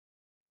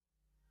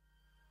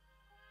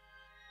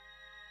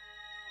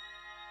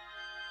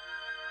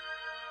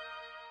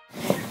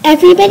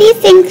Everybody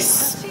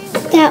thinks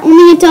that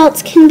only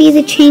adults can be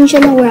the change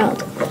in the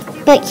world,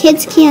 but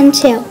kids can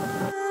too.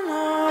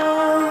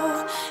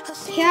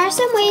 Here are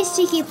some ways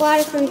to keep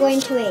water from going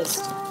to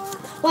waste.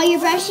 While you're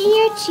brushing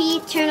your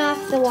teeth, turn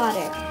off the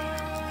water.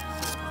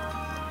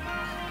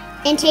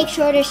 And take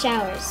shorter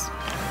showers.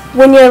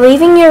 When you're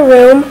leaving your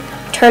room,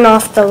 turn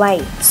off the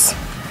lights.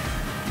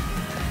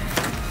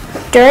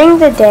 During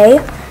the day,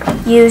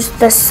 use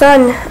the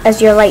sun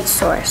as your light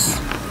source.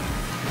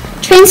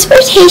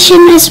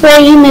 Transportation is where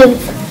you move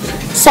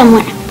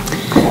somewhere.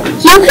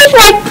 You could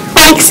ride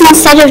bikes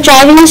instead of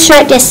driving a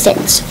short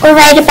distance, or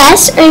ride a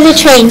bus or the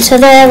train so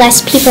there are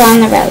less people on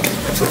the road.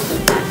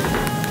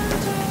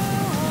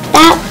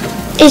 That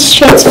is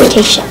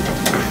transportation.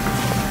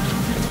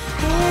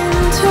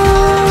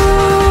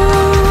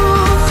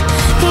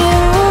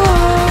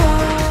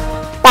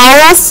 Buy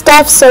less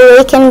stuff so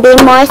we can be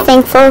more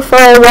thankful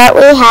for what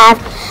we have,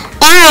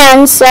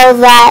 and so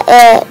that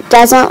it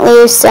doesn't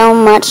leave so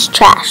much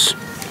trash.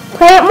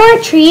 Plant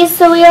more trees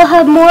so we'll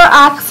have more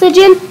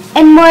oxygen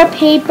and more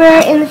paper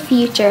in the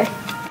future.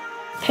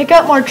 Pick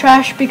up more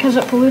trash because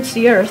it pollutes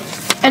the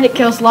earth and it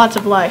kills lots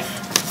of life.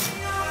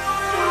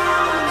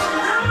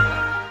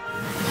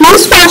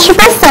 Use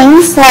washable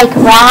things like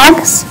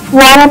rags,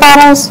 water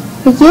bottles,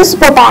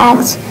 reusable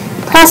bags,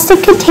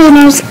 plastic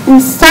containers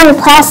instead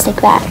of plastic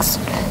bags,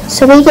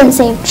 so we can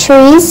save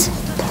trees,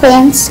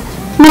 plants,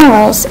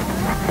 minerals,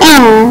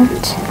 and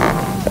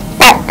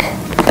bark.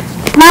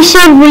 We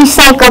should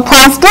recycle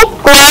plastic,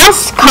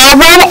 glass,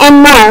 cardboard,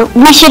 and more.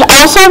 We should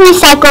also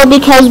recycle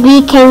because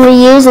we can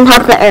reuse and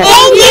help the earth.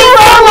 Thank you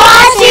for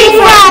watching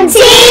from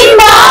Team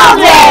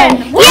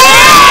Malden!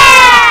 Yay!